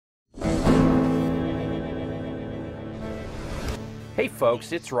Hey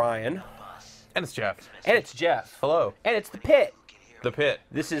folks, it's Ryan. And it's Jeff. And it's Jeff. Hello. And it's the Pit. The Pit.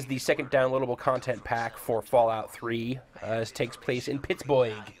 This is the second downloadable content pack for Fallout 3. This takes place in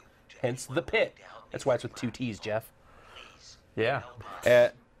Pittsburgh, hence the Pit. That's why it's with two T's, Jeff. Yeah.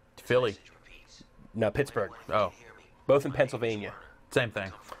 Philly. No, Pittsburgh. Oh. Both in Pennsylvania. Same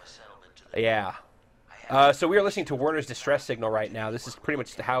thing. Yeah. So we are listening to Werner's distress signal right now. This is pretty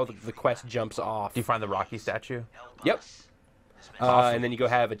much how the quest jumps off. Do you find the Rocky statue? Yep. Awesome. And then you go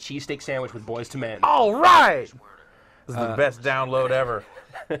have a cheesesteak sandwich with Boys to Men. All right! This is the best download ever.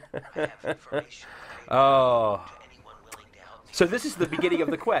 Oh. So this is the beginning of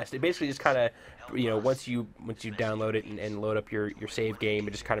the quest. It basically just kind of, once you download it and load up your save game,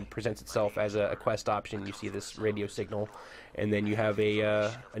 it just kind of presents itself as a quest option. You see this radio signal, and then you have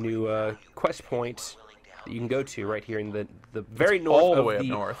a new quest point that you can go to right here in the very north. All the way up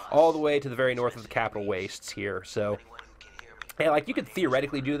north. All the way to the very north of the Capital Wastes here. So, yeah, you could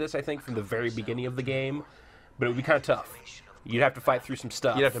theoretically do this, I think, from the very beginning of the game, but it would be kind of tough. You'd have to fight through some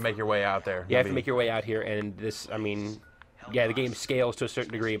stuff. You'd have to make your way out there. You have to make your way out here, and this, yeah, the game scales to a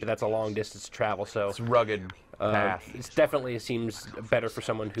certain degree, but that's a long distance to travel, so... It's rugged path. It seems better for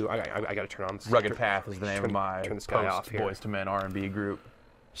someone who... I got to turn on... Rugged Path is the name of my turn this guy off here. Boys to Men R&B group.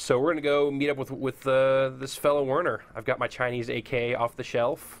 So we're going to go meet up with this fellow Werner. I've got my Chinese AK off the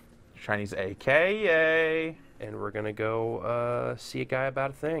shelf. Chinese AK, yay! And we're going to go see a guy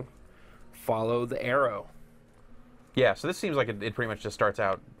about a thing. Follow the arrow. Yeah, so this seems like it pretty much just starts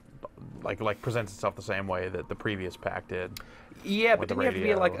out, like presents itself the same way that the previous pack did. Yeah, but didn't you have to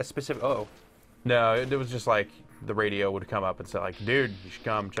be in, a specific... Oh. No, it was just like the radio would come up and say, dude, you should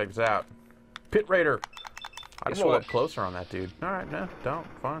come check this out. Pit Raider. I'd roll up closer on that dude. All right, no, don't.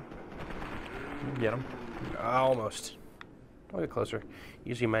 Fine. You can get him. Almost. I'll get closer.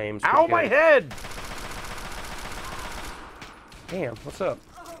 Usually my aim's... Ow, my head! Damn, what's up?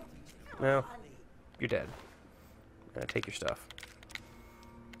 No, you're dead. Take your stuff.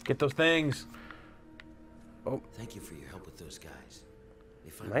 Get those things. Oh. Thank you for your help with those guys.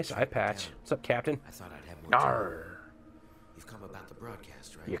 Nice eye patch. What's up, Captain? I thought I'd have more time. Arr. You've come about the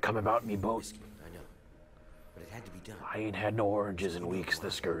broadcast, right? You come about me boat. I know. But it had to be done. I ain't had no oranges in weeks,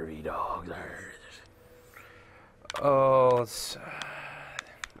 the scurvy dog. Oh, it's...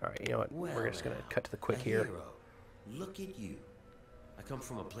 all right, you know what? Well, we're just going to cut to the quick here. Hero. Look at you. I come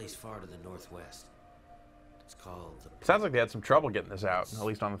from a place far to the northwest. It's called the... Sounds like they had some trouble getting this out, at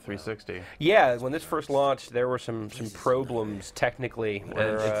least on the 360. Yeah, when this first launched, there were some problems technically.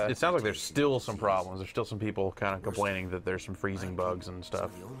 Where, it sounds like there's still some problems. There's still some people kind of complaining that there's some freezing bugs and stuff.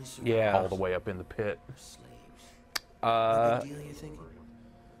 Yeah. All the way up in the pit. No big deal, you thinking?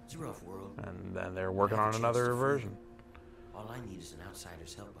 It's a rough world. And then they're working on another version. All I need is an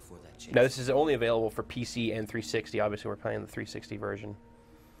outsider's help before that changes. Now, this is only available for PC and 360. Obviously, we're playing the 360 version.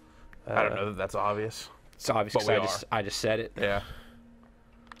 I don't know that that's obvious. It's obvious because I just said it. Yeah.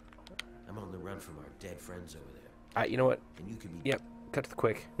 I'm on the run from our dead friends over there. You know what? And you can be... Yep. Cut to the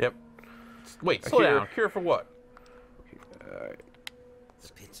quick. Yep. Wait, slow down. Cure for what?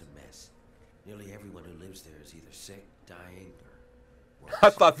 The pit's a mess. Nearly everyone who lives there is either sick, dying, or worse. I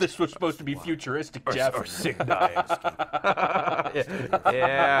thought this was supposed to be futuristic, Jeff. Or sick dying.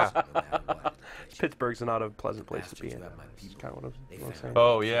 Yeah. Pittsburgh's not a pleasant place to be in. That's kind of what I'm saying.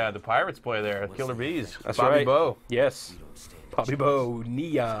 Oh, yeah, the Pirates play there. Killer Bees. That's Bobby right. Bo. Yes. Bobby Bo,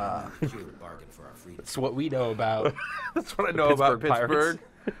 Nia. That's what we know about. That's what I know about Pittsburgh.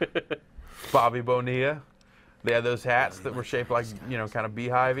 Bobby Bonilla. They had those hats that were shaped like, kind of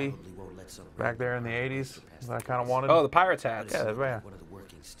beehivey back there in the 80s that I kind of wanted. Oh, the Pirates hats. Yeah, yeah.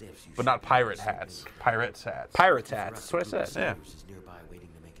 But not pirate hats. Pirates hats. Pirates hats. That's what I said.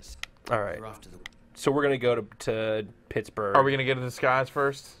 Yeah. All right. So we're going to go to Pittsburgh. Are we going to get a disguise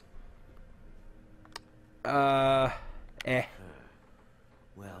first? Well,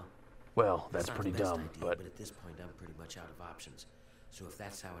 that's pretty dumb, but at this point I'm pretty much out of options. So if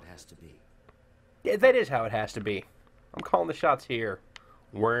that's how it has to be. Yeah, that is how it has to be. I'm calling the shots here.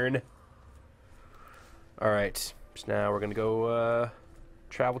 Wern. All right. So now we're going to go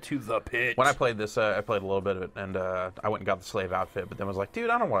travel to the pit. When I played this, I played a little bit of it, and I went and got the slave outfit, but then was like, dude,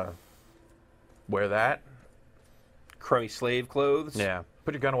 I don't want to wear that. Crummy slave clothes? Yeah.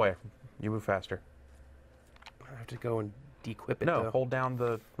 Put your gun away. You move faster. I have to go and de-equip it, No, though. hold down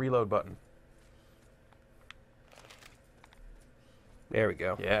the reload button. There we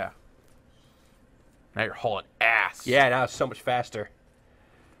go. Yeah. Now you're hauling ass. Yeah, now it's so much faster.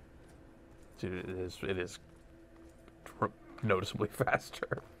 Dude, it is noticeably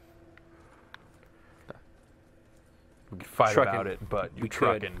faster. We could fight about it, but you're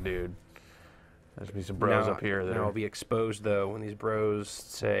trucking, dude. There's be some bros up here that now I'll be exposed though when these bros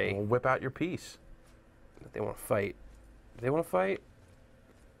say will whip out your piece. that they want to fight. Do they want to fight?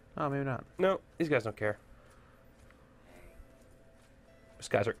 Oh, maybe not. No, these guys don't care. These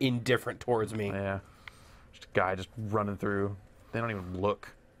guys are indifferent towards me. Yeah. Just a guy just running through. They don't even look.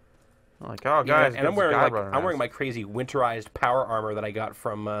 I'm like, oh, guys, Yeah, and I'm wearing my crazy winterized power armor that I got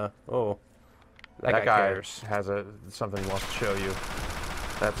from that guy cares. has something he wants to show you.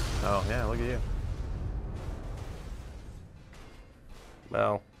 Oh yeah, look at you.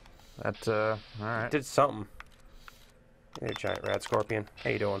 Well, That all right. did something. Hey there, giant rad scorpion.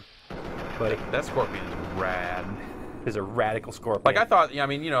 How you doing, buddy? That scorpion is rad. Is a radical scorpion. Like I thought, I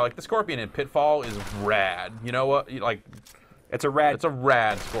mean, like the scorpion in Pitfall is rad. You know what? Like it's a rad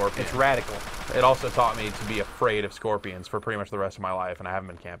scorpion. It's radical. It also taught me to be afraid of scorpions for pretty much the rest of my life, and I haven't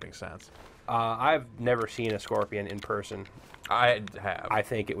been camping since. I've never seen a scorpion in person. I have. I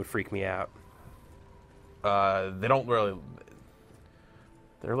think it would freak me out. They don't really.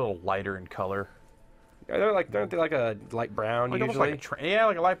 They're a little lighter in color. Aren't they like a light brown Like usually? almost like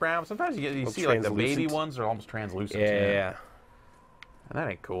like a light brown. Sometimes you see like the baby ones are almost translucent. Yeah. And that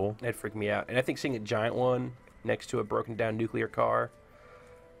ain't cool. That'd freak me out. And I think seeing a giant one next to a broken down nuclear car.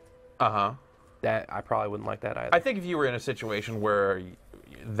 That I probably wouldn't like that either. I think if you were in a situation where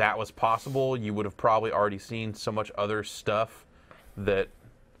that was possible, you would have probably already seen so much other stuff that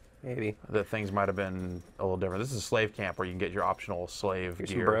maybe that things might have been a little different. This is a slave camp where you can get your optional slave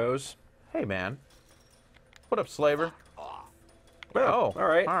Here's gear. some bros. Hey man, what up, slaver? Oh, all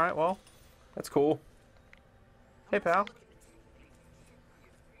right. All right. Well, That's cool. hey pal.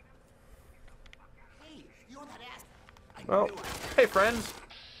 Well, Hey friends.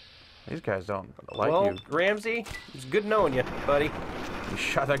 These guys don't like you. Ramsey, it's good knowing you, buddy. You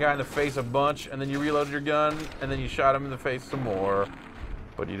shot that guy in the face a bunch, and then you reloaded your gun, and then you shot him in the face some more.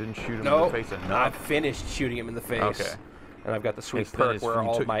 But you didn't shoot him in the face I enough. finished shooting him in the face. Okay. And I've got the sweet Instead perk it's where from-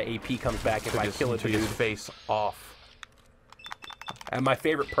 all took- of my AP comes back if I kill a took dude. his face off. And my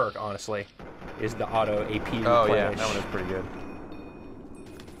favorite perk, honestly, is the auto AP replenish. Oh yeah, that one is pretty good.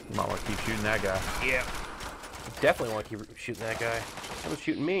 You might want to keep shooting that guy. Yeah. Definitely want to keep shooting that guy. That was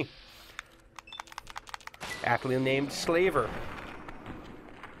shooting me. Aptly named Slaver.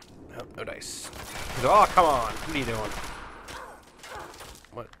 Oh, no dice. Oh, come on. What are you doing?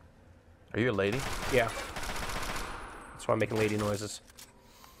 What? Are you a lady? Yeah. That's why I'm making lady noises.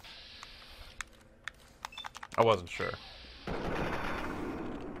 I wasn't sure.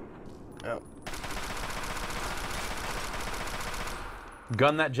 Oh.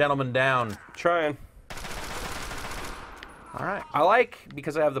 Gun that gentleman down. Trying. All right. I like,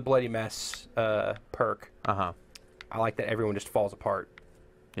 because I have the Bloody Mess perk, Uh-huh. I like that everyone just falls apart.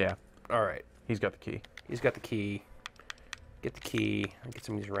 Yeah. All right. He's got the key. He's got the key. Get the key. Get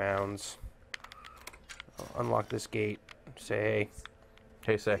some of these rounds. I'll unlock this gate. Say, hey.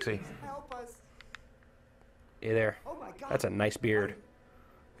 Hey, sexy. Help us. Hey there. Oh my God. That's a nice beard.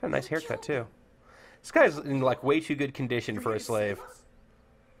 Got a nice haircut, too. This guy's in, like, way too good condition for a slave.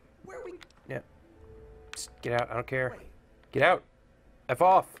 Where are we? Yeah. Just get out. I don't care. Get out. F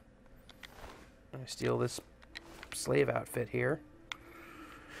off. I'm gonna steal this slave outfit here.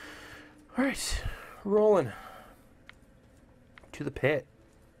 Alright. Rolling. To the pit.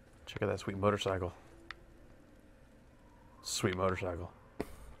 Check out that sweet motorcycle. Sweet motorcycle.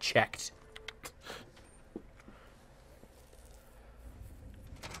 Checked.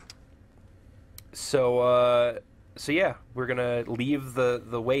 So yeah, we're gonna leave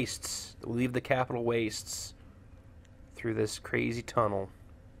the wastes, leave the capital wastes through this crazy tunnel.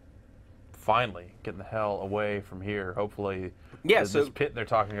 Finally, getting the hell away from here. Hopefully, Yeah, this pit they're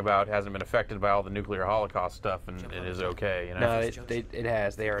talking about hasn't been affected by all the nuclear holocaust stuff, and it is okay. You know. No, it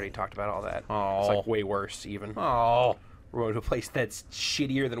has. They already talked about all that. It's Oh. like way worse even. Oh, We're going to a place that's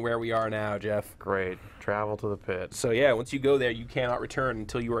shittier than where we are now, Jeff. great. Travel to the pit. So yeah, once you go there, you cannot return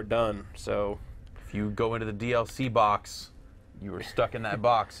until you are done. So If you go into the DLC box, you are stuck in that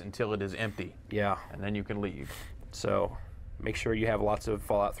box until it is empty, yeah. and then you can leave. So make sure you have lots of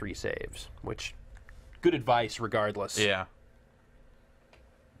Fallout 3 saves, which good advice regardless. Yeah.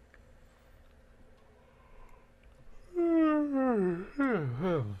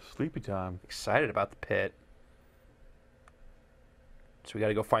 Sleepy time. Excited about the pit. So we got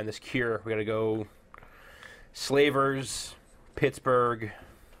to go find this cure. We got to go Slavers, Pittsburgh.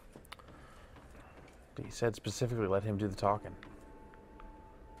 He said specifically let him do the talking.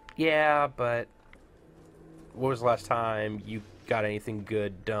 Yeah, but what was the last time you got anything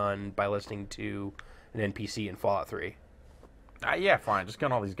good done by listening to an NPC in Fallout 3? Yeah, fine. Just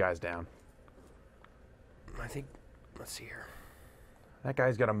gun all these guys down. I think, let's see here. That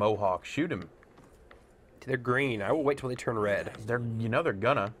guy's got a mohawk. Shoot him. They're green. I will wait till they turn red. They're, you know, they're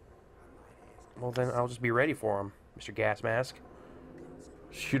gonna Well, then I'll just be ready for them, Mr. Gas Mask.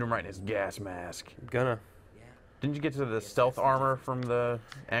 shoot him right in his gas mask. I'm gonna. Didn't you get to the stealth armor from the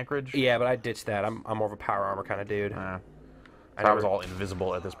Anchorage? Yeah, but I ditched that. I'm more of a power armor kind of dude. I was all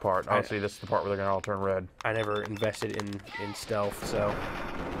invisible at this part. Obviously, this is the part where they're gonna all turn red. I never invested in stealth, so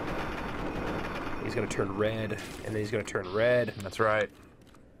he's gonna turn red, and then he's gonna turn red. That's right.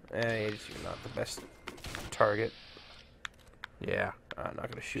 He's not the best target. Yeah. I'm not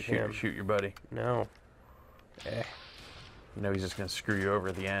gonna shoot him. Shoot your buddy. No. You know he's just gonna screw you over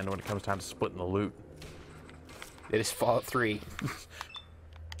at the end when it comes time to splitting the loot. It is Fallout 3.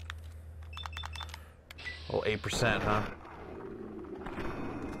 Well, 8%, huh?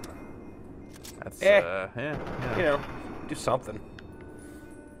 That's yeah. You know, do something.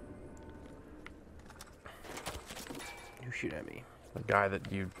 You shoot at me. The guy that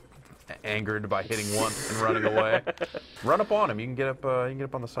you angered by hitting once and running away. Run up on him. You can get up. You can get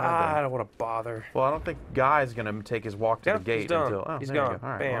up on the side. I don't want to bother. Well, I don't think Guy's gonna take his walk to the gate he's done. until. Oh, he's there you gone. go.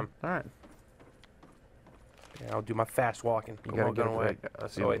 All right, Bam. well, all right. Yeah, I'll do my fast walking. You I'm gotta walking get away.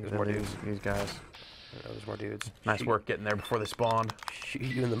 See Oh wait, there's more these, dudes. these guys. Oh, there's more dudes. Nice Shoot- work getting there before they spawned. Shoot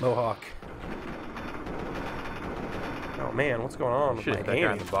you in the mohawk. Oh man, what's going on with Shoot my that guy in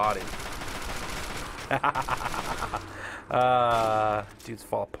aiming? the body. Dudes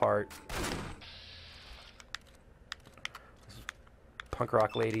fall apart. Punk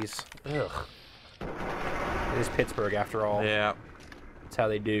rock ladies. Ugh. It is Pittsburgh after all. Yeah. That's how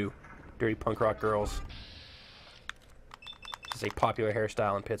they do. Dirty punk rock girls. This is a popular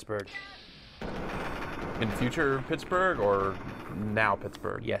hairstyle in Pittsburgh. In future Pittsburgh or now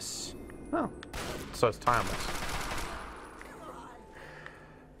Pittsburgh? Yes. Oh. So it's timeless.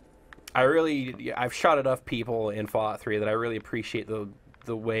 I've shot enough people in Fallout 3 that I really appreciate the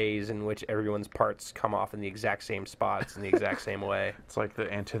ways in which everyone's parts come off in the exact same spots in the exact same way. It's like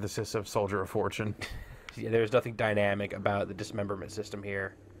the antithesis of Soldier of Fortune. Yeah, there's nothing dynamic about the dismemberment system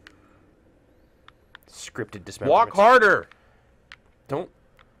here. Scripted dismemberment. Walk harder. Don't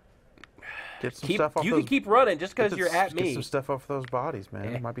Get some keep. stuff off You those. can keep running just because you're at Get me. some stuff off those bodies, man.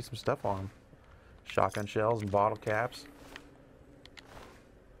 Yeah. There might be some stuff on them. Shotgun shells and bottle caps.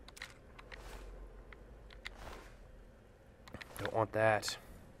 Don't want that.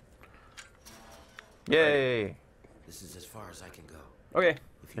 Yay! This is as far as I can go. Okay.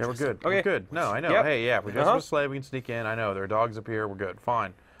 If you Yeah, we're trust good. me. Okay. We're good. No, I know. Yep. Hey, yeah, we're just Uh-huh. a slave. We can sneak in. I know. There are dogs up here. We're good.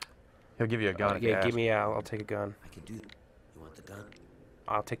 Fine. He'll give you a gun if you Yeah, ask. give me. I'll take a gun. I can do that. You want the gun?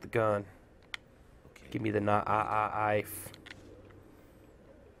 I'll take the gun. Okay. Give me the knife.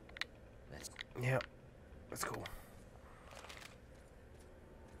 That's Yeah, that's cool.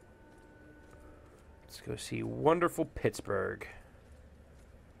 Let's go see wonderful Pittsburgh.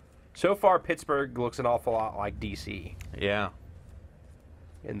 So far, Pittsburgh looks an awful lot like DC Yeah.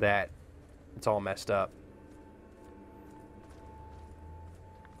 in that it's all messed up.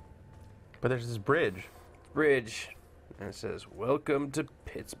 But there's this bridge. Bridge, and it says, "Welcome to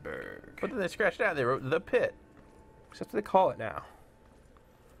Pittsburgh." What did they scratch out? They wrote the Pit. That's what they call it now.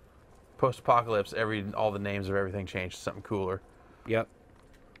 Post-apocalypse, all the names of everything changed to something cooler. Yep.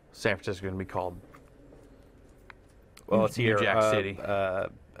 San Francisco going to be called Well, it's New here. Jack City.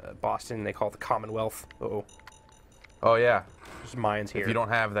 Boston, they call it the Commonwealth. Uh-oh. Oh, yeah. There's mines here. If you don't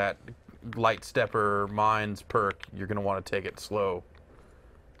have that light stepper mines perk, you're going to want to take it slow.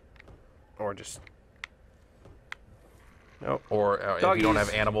 Or just... Nope. Or if you don't Doggies.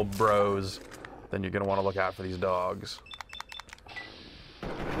 have animal bros, then you're going to want to look out for these dogs.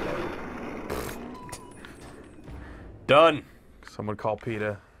 Done. Someone call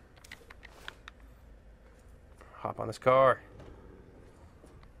PETA. Hop on this car.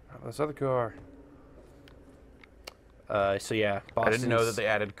 Hop on this other car. So yeah, I didn't know that Boston's- they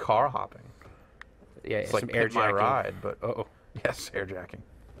added car hopping. Yeah, It's some like air Pit My jacking. Ride, but Uh-oh. yes, air jacking.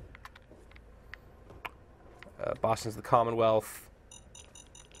 Boston's the Commonwealth.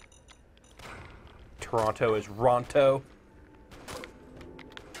 Toronto is Ronto.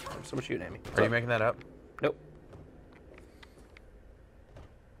 Someone shooting at me. What's Are you up? making that up? Nope.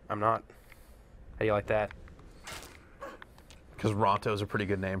 I'm not. How do you like that? Because Ronto's a pretty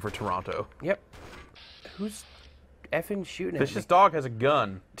good name for Toronto. Yep. Who's effing shooting at Vicious Dog has a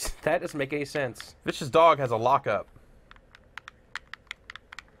gun. me? That doesn't make any sense. Vicious Dog has a lockup.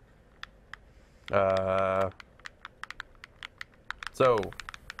 So,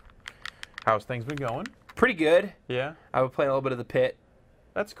 how's things been going? Pretty good. Yeah, I was playing a little bit of the Pit.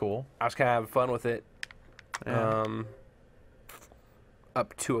 that's cool. I was kind of having fun with it. Yeah.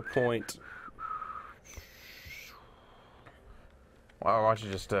 Up to a point. Why don't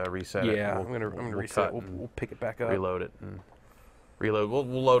you just reset it? Yeah, We'll- I'm gonna we'll reset. cut We'll and pick it back up. reload it and reload. We'll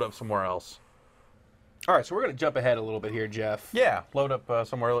load up somewhere else. All right, so we're gonna jump ahead a little bit here, Jeff. Yeah, load up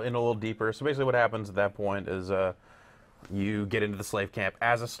somewhere in a little deeper. So basically, what happens at that point is you get into the slave camp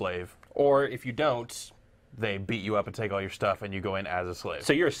as a slave. Or if you don't, They beat you up and take all your stuff, and you go in as a slave.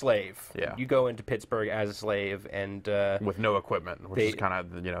 so you're a slave. Yeah. You go into Pittsburgh as a slave, and With no equipment, which They- is kind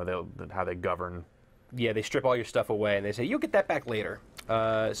of how they govern. yeah, they strip all your stuff away, and they say you'll get that back later.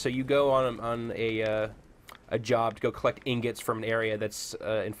 So you go on a job to go collect ingots from an area that's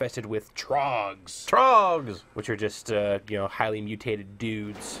infested with trogs, Trogs, which are just highly mutated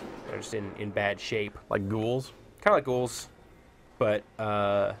dudes. They're just in bad shape, like ghouls. kind of like ghouls, but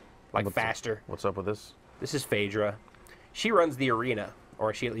like What's- faster. What's up with this? This is Phaedra. She runs the arena,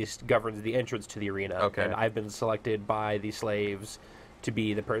 or she at least governs the entrance to the arena. Okay. And I've been selected by the slaves to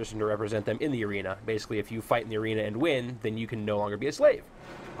be the person to represent them in the arena. Basically, if you fight in the arena and win, then you can no longer be a slave.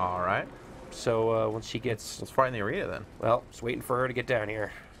 All right, So once she gets, let's fight in the arena then. well, just waiting for her to get down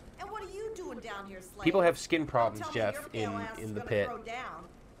here. And what are you doing down here, slave? People have skin Don't problems, tell me Jeff, your pale ass is in the gonna pit. throw down.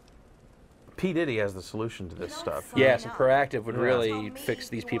 P. Diddy has the solution to this You know, stuff. son, Yeah, some up. proactive would Yeah. really Tell me fix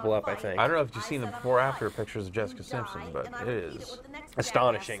these you people wanna up, I fight. think. I don't know if you've I seen the set up before a after fight. pictures of Jessica You Simpson, die, but and I it repeat is. with the next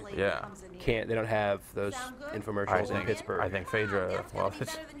Astonishing. badass slave Yeah. that comes in here. Can't they don't have those Sound good? infomercials in think- Pittsburgh? I think Phaedra. That's Well, gonna be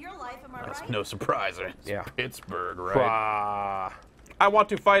it's, better than your life, am I that's right? no surprise. It's Yeah. Pittsburgh, right? Ah. I want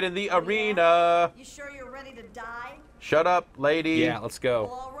to fight in the arena. You sure you're ready to die? Shut up, lady. Yeah, let's Well,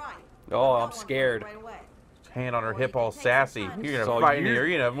 go. all right. Oh, I've got I'm one for you scared. right away. Hand on her Or hip, you all can take sassy. some time. You're So gonna fight in the you're-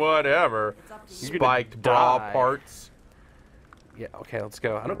 arena, whatever. It's up to you. You're gonna Spiked bra die. parts. Yeah, okay, let's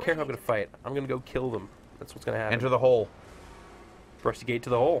go. I don't care who I'm gonna fight. I'm gonna go kill them. That's what's gonna happen. Enter the hole. Brush the gate to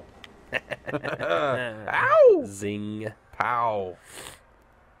the hole. Ow! Zing. Pow.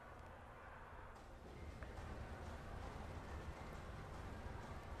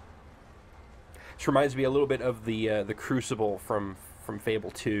 This reminds me a little bit of the Crucible from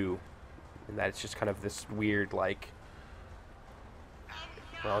Fable 2, and that it's just kind of this weird like.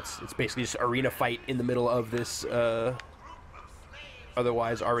 Well, it's basically just arena fight in the middle of this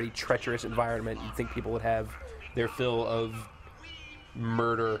otherwise already treacherous environment. You'd think people would have their fill of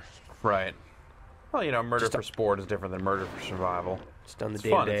murder Right. Well, murder Just a- for sport is different than murder for survival. just done the It's day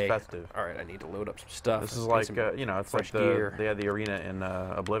fun, to day. it's festive. All right, I need to load up some stuff. This is Get like, some it's like fresh gear. they had the arena in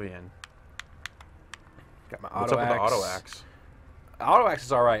Oblivion. Got my What's auto up with the axe. auto axe? Auto axe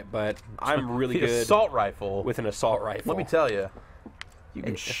is all right, but I'm really The good assault rifle. with an assault rifle. Let me tell you, you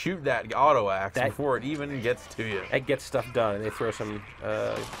can shoot that auto axe That- before it even gets to you. That gets stuff done. And they throw some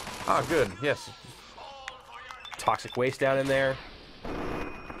Ah, good. Yes. toxic waste down in there.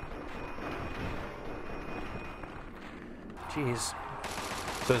 Jeez.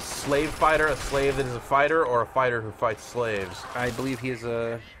 So is slave fighter a slave that is a fighter, or a fighter who fights slaves? I believe he is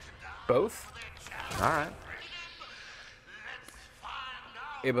both. All right.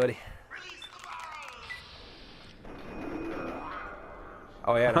 Hey, buddy.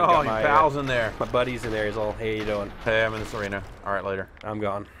 Oh, yeah. I Oh, got your my, pal's in there. my buddy's in there. He's all, hey, you doing? Hey, I'm in this arena. All right, later. I'm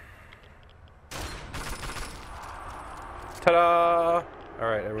gone. Ta-da! All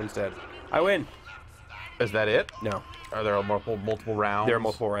right, everyone's dead. I win. Is that it? No. Are there multiple rounds? There are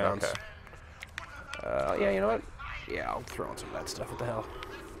multiple rounds. Okay. Yeah, you know what? Yeah, I'll throw in some of that stuff. What the hell?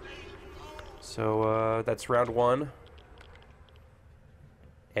 So that's round one.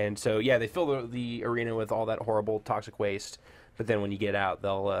 And so yeah, they fill the arena with all that horrible toxic waste, but then when you get out,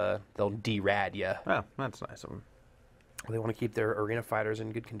 they'll derad you. Oh, that's nice of them. They want to keep their arena fighters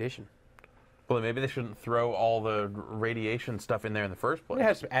in good condition. Well, maybe they shouldn't throw all the radiation stuff in there in the first place. They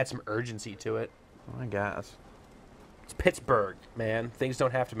have to add some urgency to it. I guess. It's Pittsburgh, man. Things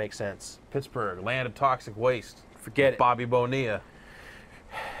don't have to make sense. Pittsburgh, land of toxic waste. Forget it. Bobby Bonilla.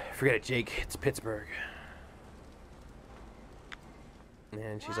 Forget it, Jake. It's Pittsburgh.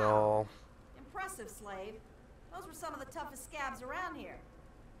 And she's all... Impressive, slave. Those were some of the toughest scabs around here.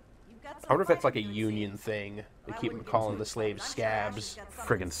 You've got some I wonder if that's like a fighting to do, it union seems. thing. They I keep wouldn't get calling too the slaves excited. I'm sure scabs. Ashley's got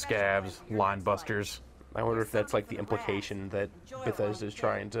something Friggin' special scabs. planned for your Line next fight. busters. I wonder if that's like the Something for the implication that Enjoy it Bethesda while is you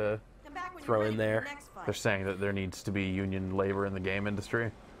trying to Come back when throw you're in ready for there. the next fight. They're saying that there needs to be union labor in the game industry.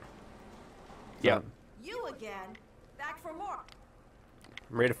 Yeah. You again? Back for more.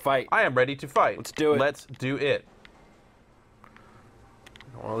 I'm ready to fight. I am ready to fight. Let's do it. Let's do it.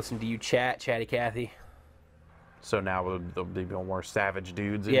 I want to listen to you chatty Cathy. So now there'll be more savage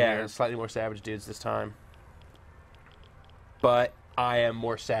dudes in Yeah, here. slightly more savage dudes this time. But I am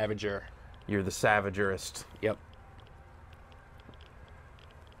more savager. You're the savagerist. Yep.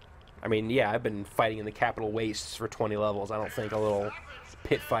 I mean, yeah, I've been fighting in the capital wastes for 20 levels. I don't think a little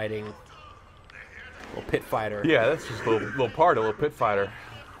pit fighting Little pit fighter. Yeah, that's just a little part, a little pit fighter.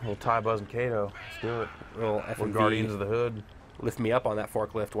 A little Ty Buzz and Kato. Let's do it. Little We're FMV. Guardians of the Hood. Lift me up on that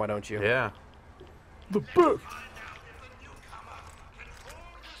forklift, why don't you? Yeah. The book.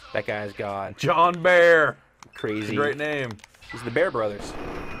 That guy's got John Bear. crazy. Great name. He's the Bear Brothers.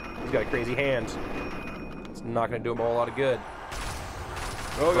 He's got crazy hands. It's not going to do him a whole lot of good.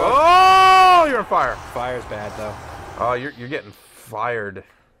 Oh, God. Oh, you're on fire. Fire's bad, though. Oh, you're getting fired.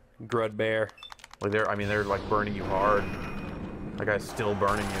 Grud Bear. Like they're like burning you hard. That guy's still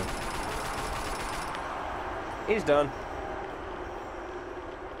burning you. He's done.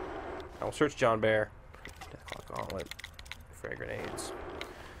 I will search John Bear. Death Clock Gauntlet. Frag grenades.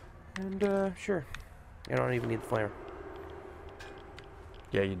 And, sure. I don't even need the flamer.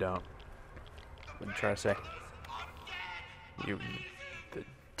 Yeah, you don't. What are you trying to say?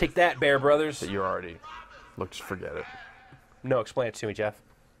 Take that, Bear Brothers. You're already. Look, just forget it. No, explain it to me, Jeff.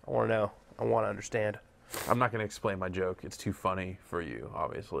 I want to know. I want to understand. I'm not going to explain my joke. It's too funny for you,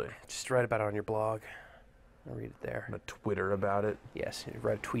 obviously. Just write about it on your blog. I'll read it there. I'm going to Twitter about it. Yes,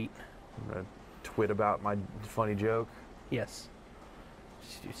 write a tweet. I'm going to twit about my funny joke. Yes.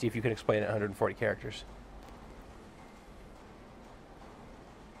 See if you can explain it in 140 characters.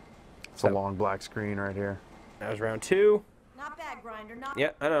 It's a long black screen right here. That was round 2. Not bad, Grinder. Not.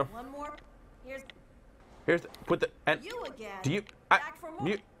 Yeah, I know. One more. Here's Put the and you again. do you Back for more.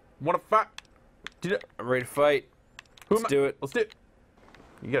 you want to fight? I'm ready to fight. Let's do it. Let's do it.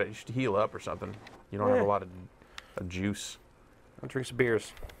 You should heal up or something. You don't have Yeah. a lot of juice. I'll drink some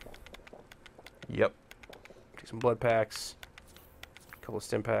beers. Yep. Take some blood packs. A couple of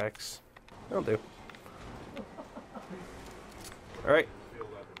stim packs. That'll do. All right.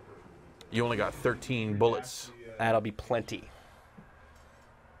 You only got 13 bullets. That'll be plenty.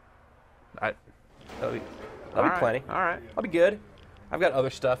 I, That'll be all right, plenty. All right. I'll be good. I've got other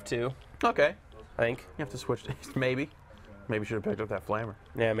stuff too, Okay. I think. You have to switch to maybe. Maybe should have picked up that flamer.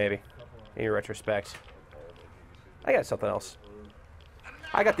 Yeah, maybe. In retrospect. I got something else.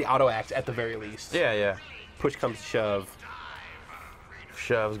 I got the auto axe at the very least. Yeah, yeah. Push comes to shove.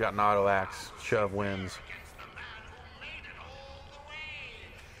 Shove's got an auto axe. Shove wins.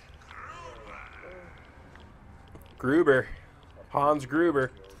 Gruber. Hans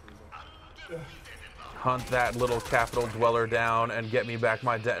Gruber. Hunt that little capital dweller down and get me back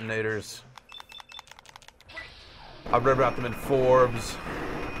my detonators. I've read about them in Forbes.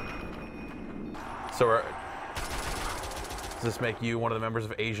 So does this make you one of the members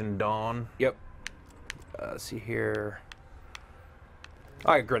of Asian Dawn? Yep. Let's see here.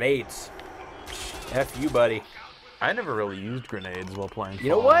 I got grenades. F you, buddy. I never really used grenades while playing You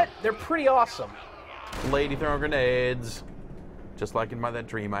know Fallout. what? They're pretty awesome. Lady throwing grenades. Just like in that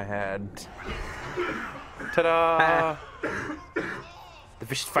dream I had. Ta-da! The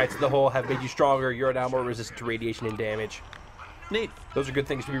vicious fights in the hole have made you stronger. You're now more resistant to radiation and damage. Neat. Those are good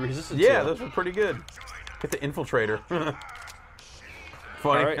things to be resistant to. Yeah, those were pretty good. Hit the infiltrator.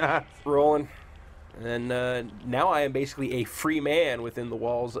 Funny. All right, rolling. And then now I am basically a free man within the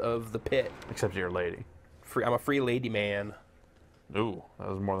walls of the pit. Except you're a lady. I'm a free lady man. Ooh, that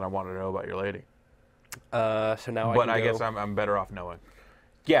was more than I wanted to know about your lady. So now But I I can go. guess I'm better off knowing.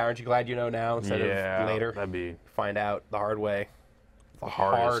 Yeah, aren't you glad you know now instead of later? That'd be Find out the hard way. the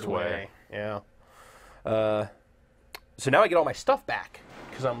hardest Hard way. Yeah. So now I get all my stuff back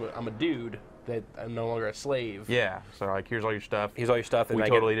because I'm a dude that I'm no longer a slave. Yeah, so like here's all your stuff. Here's all your stuff. And We I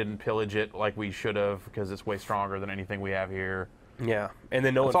totally didn't pillage it like we should have because it's way stronger than anything we have here. Yeah, and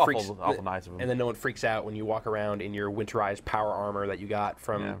then no It's one awful, freaks. awful nice of them. And then no one freaks out when you walk around in your winterized power armor that you got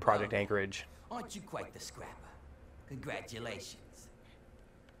from Yeah. Project Anchorage. Aren't you quite the scrapper? Congratulations.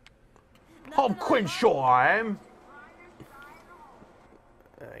 I'm Quinshaw.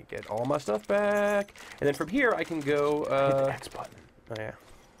 I get all my stuff back, and then from here I can go. Hit the X button. Oh yeah,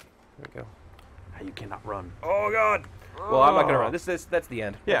 there we go. How you cannot run. Oh God. Well, I'm not gonna run. That's the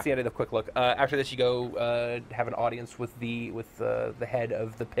end. Yeah. That's the end of the quick look. After this, you go have an audience with the head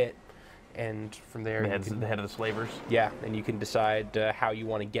of the pit, and from there, you can, The head of the slavers. yeah, and you can decide how you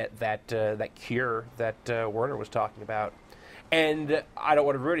want to get that cure that Werner was talking about. And I don't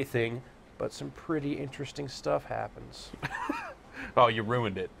want to ruin anything, but some pretty interesting stuff happens. Oh, you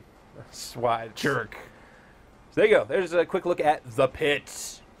ruined it. That's why. Jerk. So there you go. There's a quick look at the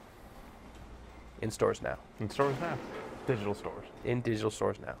pit. In stores now. In stores now. Digital stores. In digital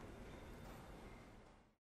stores now.